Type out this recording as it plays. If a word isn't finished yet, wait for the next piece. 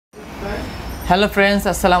Hello friends,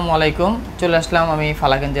 আসসালামু আলাইকুম। চলে আসলাম আমি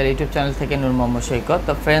ফালাক ইউটিউব চ্যানেল থেকে নূর মোহাম্মদ সৈকত।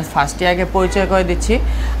 তো ফ্রেন্ডস, ফার্স্টে আগে পরিচয় করে দিচ্ছি,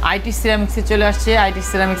 আইটি সিরামিক্সে চলে আসছে। আইটি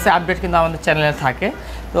সিরামিক্সের আপডেট কিন্তু আমাদের চ্যানেলে থাকে।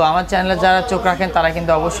 তো আমার চ্যানেলে যারা চোখ রাখেন তারা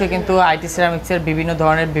কিন্তু অবশ্যই কিন্তু আইটি সিরামিক্সের বিভিন্ন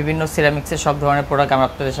ধরনের বিভিন্ন সিরামিক্সের সব ধরনের প্রোডাক্ট আমরা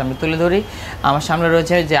আপনাদের সামনে তুলে ধরি। আমার সামনে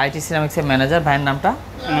রয়েছে যে আইটি সিরামিক্সের ম্যানেজার, ভাইয়ের নামটা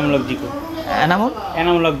এনামুল জিকু।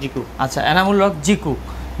 এনামুল জিকু। আচ্ছা, এনামুল জিকু।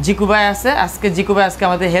 জিকু ভাই আছে আজকে। জিকু ভাই আজকে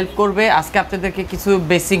আমাদের হেল্প করবে। আজকে আপনাদেরকে কিছু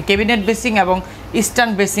বেসিং, ক্যাবিনেট বেসিং এবং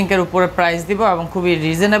ইস্টার্ন বেসিংয়ের উপরে প্রাইস দিব এবং খুবই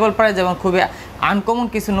রিজনেবল প্রাইস এবং খুবই আনকমন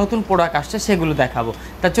কিছু নতুন প্রোডাক্ট আসছে সেগুলো দেখাবো।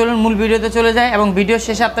 তা চলুন মূল ভিডিওতে চলে যায় এবং ভিডিও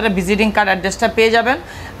শেষে আপনারা ভিজিটিং কার্ড অ্যাড্রেসটা পেয়ে যাবেন।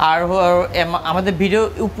 আর আমাদের ভিডিও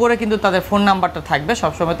উপরে কিন্তু তাদের ফোন নাম্বারটা থাকবে,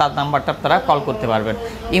 সবসময় তার নাম্বারটা আপনারা কল করতে পারবেন,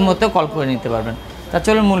 ইমোতেও কল করে নিতে পারবেন। তা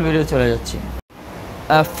চলুন মূল ভিডিও চলে যাচ্ছি।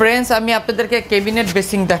 ফ্রেন্ডস, আমি আপনাদেরকে ক্যাবিনেট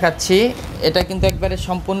বেসিং দেখাচ্ছি। এটা কিন্তু একবারে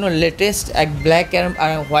সম্পূর্ণ লেটেস্ট, এক ব্ল্যাক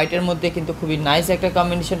আর হোয়াইটের মধ্যে কিন্তু খুবই নাইস একটা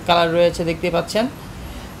কম্বিনেশন কালার রয়েছে, দেখতে পাচ্ছেন।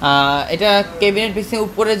 এটা ক্যাবিনেট বেসিং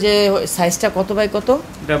উপরে যে সাইজটা কত বাই কত?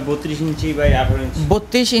 এটা 32 inch by 18 inch.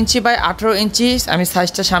 32 inch by 18 ইঞ্চি। আমি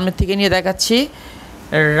সাইজটা সামনের থেকে নিয়ে দেখাচ্ছি।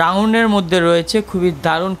 রাউন্ডের মধ্যে রয়েছে, খুবই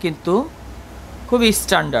দারুণ কিন্তু খুবই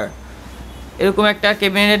স্ট্যান্ডার্ড। এরকম একটা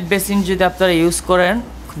ক্যাবিনেট বেসিং যদি আপনারা ইউজ করেন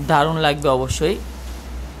খুব দারুণ লাগবে অবশ্যই।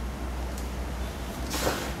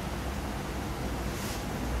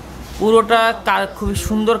 পুরোটা খুবই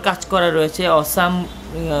সুন্দর কাজ করা রয়েছে, অসাম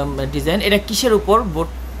ডিজাইন। এটা কিসের উপর বোর্ড?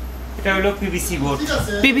 এটা হলো পিভিসি বোর্ড।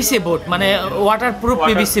 পিভিসি বোর্ড মানে ওয়াটারপ্রুফ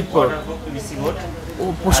পিভিসি বোর্ড।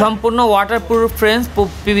 সম্পূর্ণ ওয়াটারপ্রুফ ফ্রেন্ডস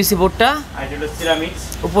পিভিসি বোর্ডটা। আর এটা হলো সিরামিক্স।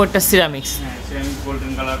 উপরটা সিরামিক্স, হ্যাঁ সিরামিক্স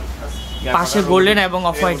গোল্ডেন কালার। পাশে গোল্ডেন এবং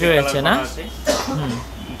অফ হোয়াইট রয়েছে না?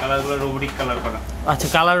 কালারগুলো রোবোটিক কালার করা। আচ্ছা,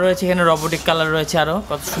 কালার রয়েছে এখানে, রোবোটিক কালার রয়েছে আরো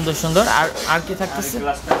কত সুন্দর সুন্দর। আর কি থাকতেছে?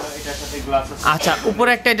 এটার সাথে গ্লাস আছে। আচ্ছা, উপরে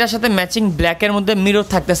একটা এটার সাথে ম্যাচিং ব্ল্যাকের মধ্যে মিরর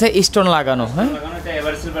থাকতেছে, স্টোন লাগানো। হ্যাঁ, এটা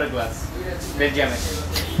এভারেজ সিলভার গ্লাস,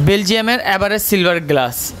 বেলজিয়ামের average silver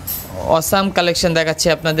glass. Awesome collection দেখাচ্ছি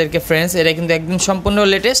আপনাদেরকে ফ্রেন্ডস। এটা কিন্তু একদম সম্পূর্ণ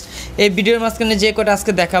লেটেস্ট। এই ভিডিওর মাঝখানে যে কটা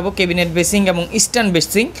আজকে দেখাবো ক্যাবিনেট বেসিং এবং ইস্টার্ন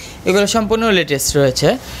বেসিং, এগুলো সম্পূর্ণ লেটেস্ট রয়েছে,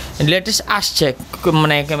 লেটেস্ট আসছে।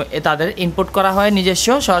 মানে তাদের ইম্পোর্ট করা হয় নিজস্ব,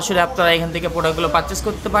 সরাসরি আপনারা এখান থেকে প্রোডাক্টগুলো পারচেস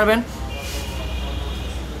করতে পারবেন।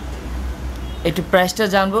 একটু প্রাইসটা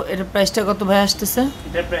জানবো, এটার প্রাইসটা কত ভাই আসতেছে?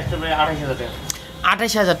 এটার প্রাইসটা প্রায় 28000 টাকা।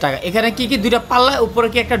 28000 টাকা। এখানে কি কি দুইটা পাল্লা, উপরে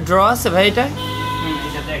কি একটা ড্র আছে ভাই? এটা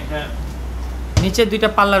এটাতে একটা নিচে দুইটা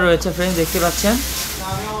পাল্লা রয়েছে ফ্রেন্ডস, দেখতে পাচ্ছেন।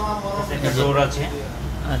 একটা ডোর আছে।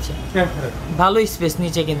 আচ্ছা, ভালো স্পেস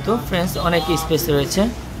নিচে কিন্তু ফ্রেন্ডস, অনেক স্পেস রয়েছে।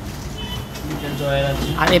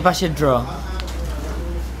 আর এ পাশে ড্র।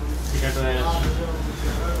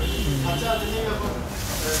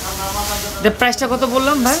 প্রাইসটা কত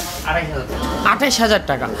বললাম ভাই? 28000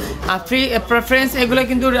 টাকা। আর ফ্রি প্রেফারেন্স এগুলো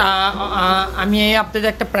কিন্তু আমি আপনাদের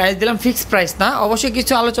একটা প্রাইস দিলাম, ফিক্সড প্রাইস না। অবশ্যই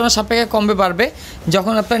কিছু আলোচনা সাপেক্ষে কমবে বাড়বে,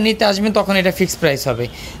 যখন আপনারা নিতে আসবেন তখন এটা ফিক্সড প্রাইস হবে।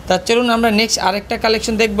 তার চলুন আমরা নেক্সট আরেকটা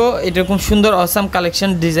কালেকশন দেখবো। এরকম সুন্দর অসাম কালেকশন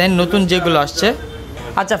ডিজাইন নতুন যেগুলো আসছে।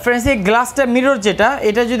 আচ্ছা ফ্রেন্ডস, এই গ্লাসটা মিরর যেটা,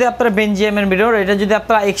 এটা যদি আপনারা বেলজিয়ামের মিরর, এটা যদি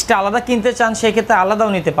আপনারা এক্সট্রা আলাদা কিনতে চান সেক্ষেত্রে আলাদাও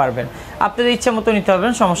নিতে পারবেন, আপনাদের ইচ্ছা মতো নিতে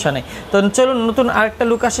পারবেন, সমস্যা নেই। তো চলুন নতুন আরেকটা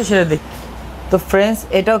লুক আসছে সেটা দেখি। তো ফ্রেন্ডস,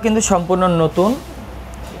 এটাও কিন্তু সম্পূর্ণ নতুন।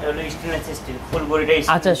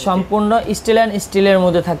 আচ্ছা, সম্পূর্ণ স্টিল অ্যান্ড স্টিলের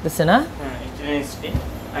মধ্যে থাকতেছে না?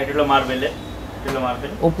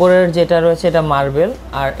 উপরের যেটা রয়েছে এটা মার্বেল,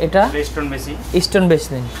 আর এটা স্টোন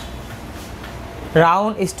বেসিন,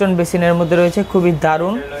 রাউন্ড স্টোন বেসিনের মধ্যে রয়েছে, খুবই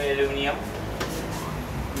দারুণ।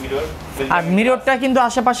 আর মিররটা কিন্তু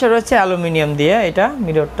আশেপাশে রয়েছে অ্যালুমিনিয়াম দিয়ে। এটা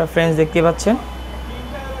মিররটা ফ্রেন্ডস দেখতে পাচ্ছেন।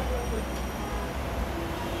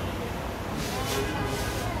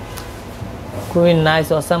 খুবই নাইস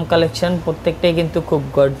অসাম কালেকশন, প্রত্যেকটাই কিন্তু খুব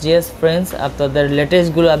গর্জিয়াস ফ্রেন্ডস। আপনাদের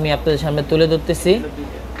লেটেস্টগুলো আমি আপনাদের সামনে তুলে ধরতেছি।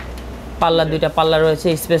 পাল্লা, দুইটা পাল্লা রয়েছে,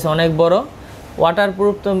 স্পেস অনেক বড়।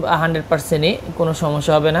 ওয়াটারপ্রুফ তো 100%ই, কোনো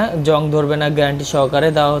সমস্যা হবে না, জং ধরবে না, গ্যারান্টি সহকারে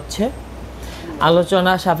দেওয়া হচ্ছে।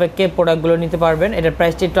 আলোচনা সাপেক্ষে প্রোডাক্টগুলো নিতে পারবেন। এটার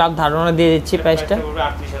প্রাইসটা একটু ধারণা দিয়ে দিচ্ছি। প্রাইসটা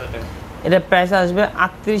এটার প্রাইস আসবে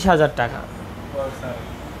 38000 টাকা।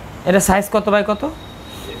 এটা সাইজ কত বাই কত?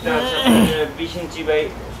 20 ইঞ্চি বাই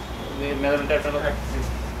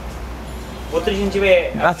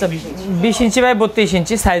আচ্ছা 20 ইঞ্চি বাই 32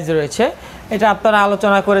 ইঞ্চি সাইজ রয়েছে। এটা আপনারা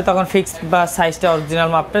আলোচনা করে তখন ফিক্সড বা সাইজটা অরিজিনাল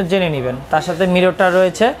মাপটা জেনে নেবেন। তার সাথে মিররটা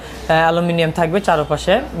রয়েছে অ্যালুমিনিয়াম থাকবে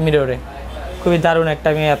চারপাশে মিররে। খুবই দারুণ একটা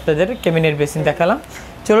আমি আপনাদের ক্যাবিনেট বেসিন দেখালাম।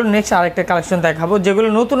 চলুন নেক্সট আরেকটা কালেকশন দেখাবো, যেগুলো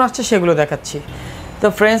নতুন আসছে সেগুলো দেখাচ্ছি। তো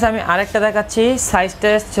ফ্রেন্ডস, আমি আরেকটা দেখাচ্ছি, সাইজটা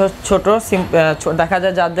ছোটো দেখা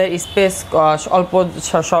যায়, যাদের স্পেস অল্প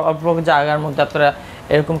জায়গার মধ্যে আপনারা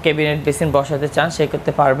এরকম ক্যাবিনেট বেসিন বসাতে চান সে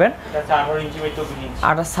করতে পারবেন। এটা 18 inch by 24 inch.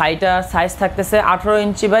 R size থাকতেছে 18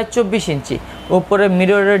 ইঞ্চি বাই 24 ইঞ্চি। উপরে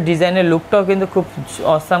মিররের ডিজাইনের লুকটাও কিন্তু খুব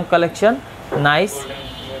অসাম কালেকশন, নাইস।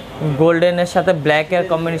 গোল্ডেনের সাথে ব্ল্যাকের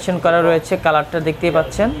কম্বিনেশন করা রয়েছে, কালারটা দেখতেই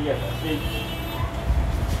পাচ্ছেন।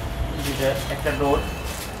 একটা ডোর,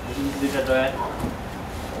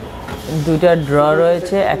 দুইটা ড্র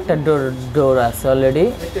রয়েছে, একটা ডোর আছে অলরেডি।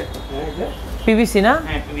 পিভিসি না?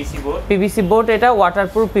 হ্যাঁ পিভিসি বোর্ড। পিভিসি বোর্ড, এটা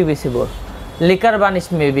waterproof PVC board. Lacquer varnish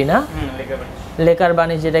maybe না? লেকার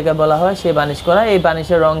বানিশ যেটাকে বলা হয় সেই বানিশ করা। এই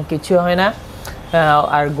বানিশের রং কিছু হয় না,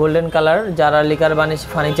 আর গোল্ডেন কালার। যারা লেকার বানিশ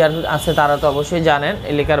ফার্নিচার আছে তারা তো অবশ্যই জানেন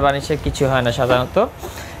এই লেকার বানিশের কিছু হয় না সাধারণত।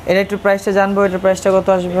 এটা একটু প্রাইসটা জানবো, এটার প্রাইসটা কত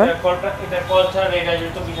আসবে?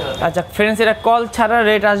 আচ্ছা ফ্রেন্ডস, এটা কল ছাড়া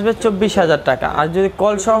রেট আসবে 24,000 টাকা। আর যদি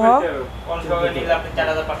কল সহ,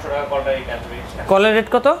 কলের রেট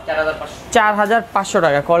কত? 4,500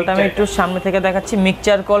 টাকা। কলটা আমি একটু সামনে থেকে দেখাচ্ছি,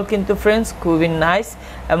 মিক্সচার কল কিন্তু ফ্রেন্ডস খুবই নাইস,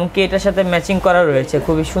 এবং কি এটার সাথে ম্যাচিং করা রয়েছে,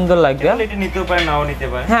 খুবই সুন্দর লাগবে।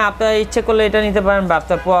 হ্যাঁ, আপনার ইচ্ছে করলে এটা নিতে পারেন, বা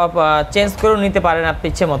আপনার চেঞ্জ করেও নিতে পারেন আপনি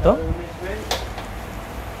ইচ্ছে মতো।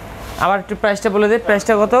 আবার একটু প্রাইসটা বলে দিই,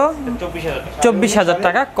 প্রাইসটা কত? 24,000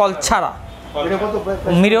 টাকা কল ছাড়া।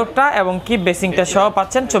 মিররটা এবং কি বেসিংটা সহ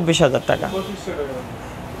পাচ্ছেন 24,000 টাকা।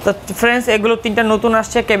 তো ফ্রেন্ডস, এগুলো তিনটা নতুন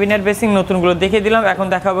আসছে ক্যাবিনেট বেসিং, নতুনগুলো দেখিয়ে দিলাম। এখন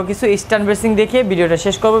দেখাবো কিছু স্ট্যান্ড বেসিং দেখিয়ে ভিডিওটা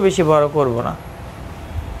শেষ করবো, বেশি বড় করব না।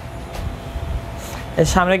 এর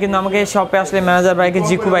সামনে কিন্তু আমাকে শপে আসলে ম্যানেজার ভাইকে,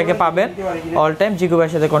 জিকু ভাইকে পাবেন, অল টাইম জিকু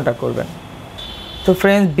ভাইয়ের সাথে কন্ট্যাক্ট করবেন। তো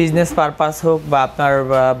ফ্রেন্ডস, বিজনেস পারপাস হোক বা আপনার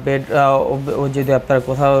বেড যদি আপনারা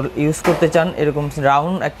কোথাও ইউজ করতে চান, এরকম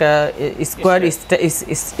রাউন্ড একটা স্কোয়ার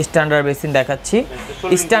স্ট্যান্ডার্ড বেসিন দেখাচ্ছি।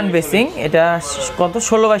 স্ট্যান্ড বেসিং, এটা কত?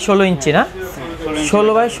 16 বাই 16 ইঞ্চি না?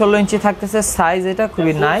 16 বাই 16 ইঞ্চি থাকতেছে সাইজ, এটা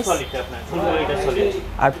খুবই নাইস।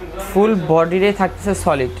 আর ফুল বডিরে থাকতেছে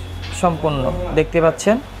সলিড সম্পূর্ণ, দেখতে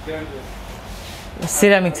পাচ্ছেন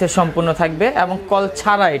সিরামিক্সের সম্পূর্ণ থাকবে, এবং কল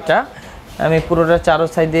ছাড়া। এটা আমি পুরোটা চারো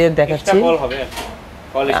সাইড দিয়ে দেখাচ্ছি।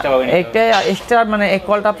 একটা এক্সট্রা, মানে এই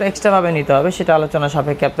কলটা আপনি এক্সট্রা ভাবে নিতে হবে, সেটা আলোচনা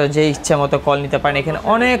সাপেক্ষে আপনার যে ইচ্ছা মতো কল নিতে পারেন। এখানে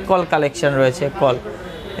অনেক কল কালেকশন রয়েছে। কল,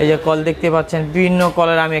 এই যে কল দেখতে পাচ্ছেন, বিভিন্ন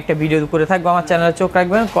কলের আমি একটা ভিডিও করে থাকবো, আমার চ্যানেলে চোখ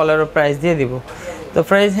রাখবেন, কলেরও প্রাইস দিয়ে দিব। তো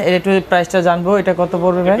প্রাইস, একটু প্রাইসটা জানবো, এটা কত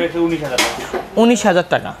পড়বে ভাই? 19,000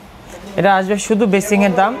 টাকা। এটা আসবে শুধু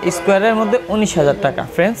বেসিংয়ের দাম স্কোয়ারের মধ্যে 19,000 টাকা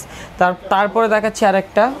ফ্রেন্ডস। তারপরে দেখাচ্ছি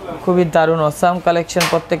আরেকটা খুবই দারুণ অসাম কালেকশন,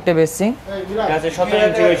 প্রত্যেকটা বেসিং।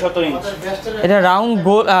 এটা রাউন্ড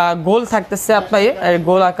গোল থাকতেছে আপনার,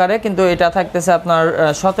 গোল আকারে, কিন্তু এটা থাকতেছে আপনার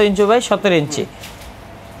 17 ইঞ্চি বাই 17 ইঞ্চি।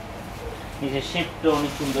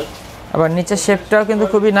 আবার নিচের শেপটাও কিন্তু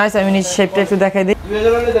খুবই নাইস। আমি নিচের শেপটা একটু দেখাই দিই।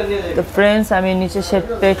 তো ফ্রেন্ডস, আমি নিচের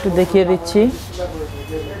শেপটা একটু দেখিয়ে দিচ্ছি।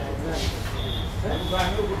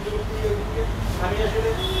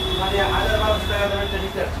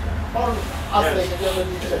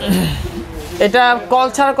 এটা কল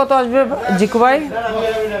ছাড়া কত আসবে জিকু ভাই?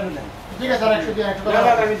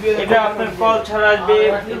 এটা আপনার কল ছাড়া আসবে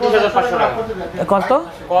 21,500 টাকা। কত?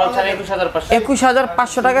 কল ছাড়া 21,500।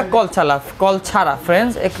 21,500 টাকা কল ছাড়া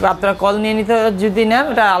ফ্রেন্ডস। আপনারা কল নিয়ে নিতে যদি নেন,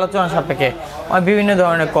 এটা আলোচনা সাপেক্ষে বিভিন্ন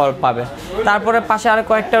ধরনের কল পাবে। তারপরে পাশে আর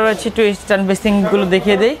কয়েকটা রয়েছে, একটু স্ট্যান্ড বেসিংগুলো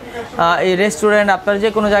দেখিয়ে দিই। এই রেস্টুরেন্ট, আপনারা যে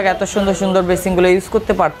কোনো জায়গায় এত সুন্দর সুন্দর বেসিংগুলো ইউজ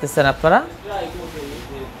করতে পারতেছেন আপনারা।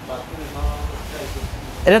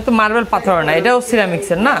 এটা তো মার্বেল পাথর না, এটাও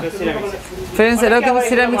সিরামিক্সের না ফ্রেন্ডস? এটাও কিন্তু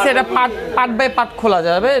সিরামিক্সের। এটা পার্ট বাই পার্ট খোলা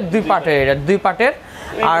যাবে, দুই পার্টের, এটা দুই পার্টের।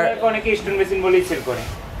 আর অনেকে স্টোন বেসিন বলেই সেল করে,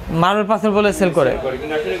 মার্বেল পাথর বলে সেল করে।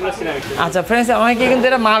 আচ্ছা ফ্রেন্ডস, অনেকে কিন্তু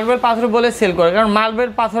এটা মার্বেল পাথর বলে সেল করে, কারণ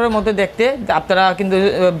মার্বেল পাথরের মধ্যে দেখতে, আপনারা কিন্তু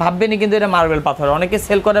ভাববেনই কিন্তু এটা মার্বেল পাথর। অনেকে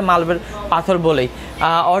সেল করে মার্বেল পাথর বলেই।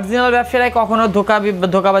 অরিজিনাল ব্যবসায়ীরা কখনো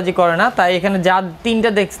ধোকাবাজি করে না। তাই এখানে যা তিনটা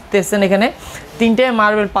দেখতেছেন, এখানে তিনটাই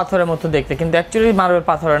মার্বেল পাথরের মতো দেখতে, কিন্তু অ্যাকচুয়ালি মার্বেল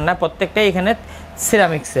পাথরের না, প্রত্যেকটাই এখানে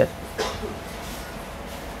সিরামিক্সের।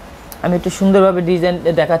 আমি একটু সুন্দরভাবে ডিজাইন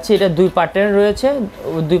দেখাচ্ছি। এটা দুই পার্টের রয়েছে,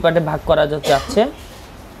 দুই পার্টে ভাগ করা যাচ্ছে।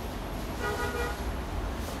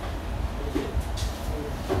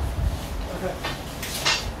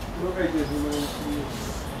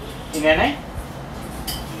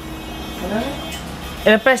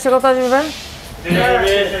 এর প্রাইসটা কত আসবে ভাই?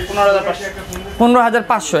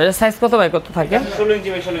 15,500। এর সাইজ কত বাই কত থাকে? 16 ইঞ্চি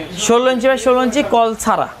বাই 16 ইঞ্চি কল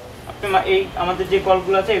ছাড়া। এই আমাদের যে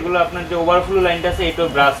কলগুলো আছে, এগুলো আপনার যে ওভারফ্লো লাইনটা আছে, এটা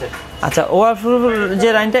ব্রাশের। আচ্ছা, ওভারফ্লো যে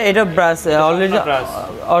লাইনটা, এটা ব্রাশ, অলরেডি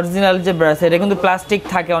অরিজিনাল যে ব্রাশ, এটা কিন্তু প্লাস্টিক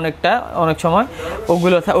থাকে অনেক সময়,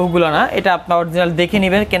 ওগুলো না। এটা আপনার অরিজিনাল দেখে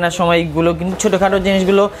নেবেন কেনার সময়। এগুলো কিন্তু ছোটোখাটো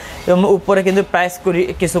জিনিসগুলো উপরে কিন্তু প্রাইস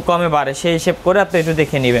কিছু কমে বাড়ে, সেই হিসেব করে আপনি একটু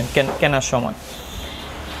দেখে নেবেন কেনার সময়।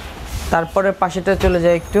 তারপরে পাশেটা চলে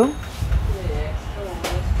যায় একটু।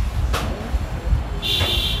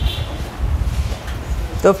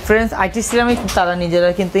 তো ফ্রেন্ডস আইটি সিরামিক তারা নিজেরা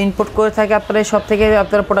কিন্তু ইম্পোর্ট করে থাকে, আপনারা এই সব থেকে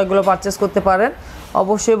আপনারা প্রোডাক্টগুলো পারচেস করতে পারেন।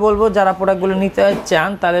 অবশ্যই বলবো যারা প্রোডাক্টগুলো নিতে চান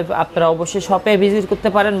তাহলে আপনারা অবশ্যই শপে ভিজিট করতে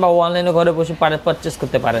পারেন বা অনলাইনে ঘরে বসে পারচেস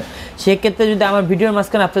করতে পারেন। সেক্ষেত্রে যদি আমার ভিডিওর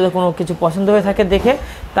মাঝখানে আপনাদের কোনো কিছু পছন্দ হয়ে থাকে দেখে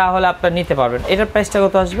তাহলে আপনারা নিতে পারবেন। এটার প্রাইসটা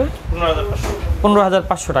কত আসবে?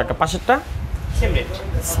 15,500 টাকা। পাশেরটা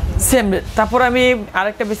সেম রেট। তারপর আমি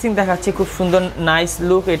আরেকটা বেসিং দেখাচ্ছি, খুব সুন্দর নাইস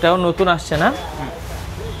লুক, এটাও নতুন আসছে না?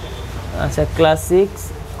 আচ্ছা, ক্লাসিক্স,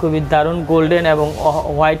 খুবই দারুণ গোল্ডেন এবং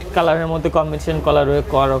হোয়াইট কালারের মধ্যে কম্বিনেশন কালার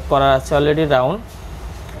করা আছে অলরেডি রাউন্ড।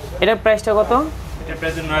 এটার প্রাইসটা কত? এটার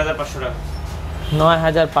প্রাইস 9,500 টাকা।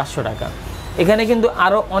 9,500 টাকা। এখানে কিন্তু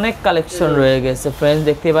আরও অনেক কালেকশন রয়ে গেছে ফ্রেন্ডস,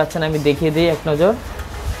 দেখতেই পাচ্ছেন, আমি দেখিয়ে দিই এক নজর।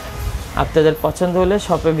 আপনাদের পছন্দ হলে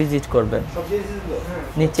শপে ভিজিট করবেন।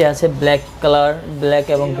 নিচে আছে ব্ল্যাক কালার, ব্ল্যাক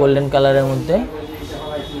এবং গোল্ডেন কালারের মধ্যে।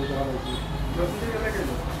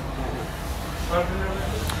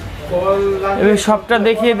 এবার সবটা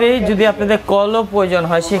দেখিয়ে দিই, যদি আপনাদের কলও প্রয়োজন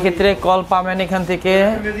হয় সেক্ষেত্রে কল পাবেন এখান থেকে,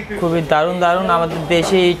 খুবই দারুণ দারুণ আমাদের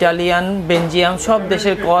দেশে, ইটালিয়ান, বেলজিয়াম সব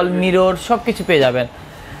দেশের কল, মিরর সব কিছু পেয়ে যাবেন।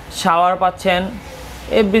 শাওয়ার পাচ্ছেন,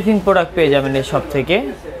 এভরিথিং প্রোডাক্ট পেয়ে যাবেন এই সব থেকে।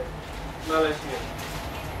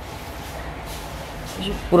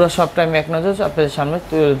 পুরো সবটা আমি এক নজর আপনাদের সামনে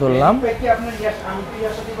তুলে ধরলাম।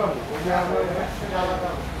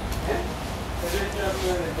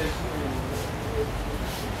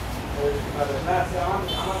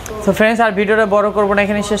 তো ফ্রেন্ডস আর ভিডিওটা বড় করবো না,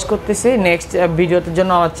 এখানে শেষ করতেছি। নেক্সট ভিডিওর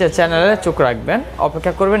জন্য আমার চ্যানেলে চোখ রাখবেন,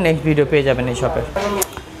 অপেক্ষা করবেন, নেক্সট ভিডিও পেয়ে যাবেন এই শপে।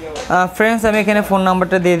 ফ্রেন্ডস আমি এখানে ফোন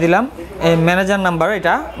নাম্বারটা দিয়ে দিলাম, এই ম্যানেজার নাম্বার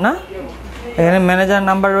এটা না, এখানে ম্যানেজার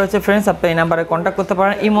নাম্বার রয়েছে ফ্রেন্ডস, আপনি এই নাম্বারে কন্ট্যাক্ট করতে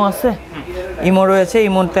পারেন। ইমো আছে, ইমো রয়েছে,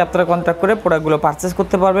 ইমোতে আপনারা কন্ট্যাক্ট করে প্রোডাক্টগুলো পারচেস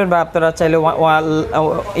করতে পারবেন, বা আপনারা চাইলে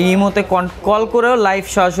ইমোতে কল করেও লাইভ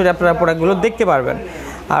সরাসরি আপনারা প্রোডাক্টগুলো দেখতে পারবেন,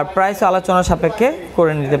 আর প্রাইস আলোচনা সাপেক্ষে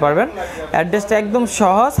করে নিতে পারবেন। অ্যাড্রেসটা একদম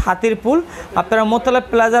সহজ, হাতিরপুল, আপনারা মোতালেব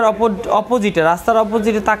প্লাজার অপোজিটে, রাস্তার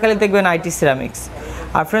অপোজিটে তাকালে দেখবেন আইটি সিরামিক্স।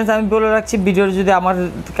 আর ফ্রেন্ডস আমি বলে রাখছি, ভিডিওর যদি আমার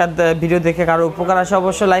ভিডিও দেখে কারো উপকার আসে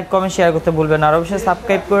অবশ্যই লাইক কমেন্ট শেয়ার করতে ভুলবেন, আর অবশ্যই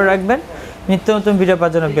সাবস্ক্রাইব করে রাখবেন, নিত্য নতুন ভিডিও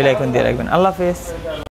পাওয়ার জন্য বেল আইকন দিয়ে রাখবেন। আল্লাহ হাফেজ।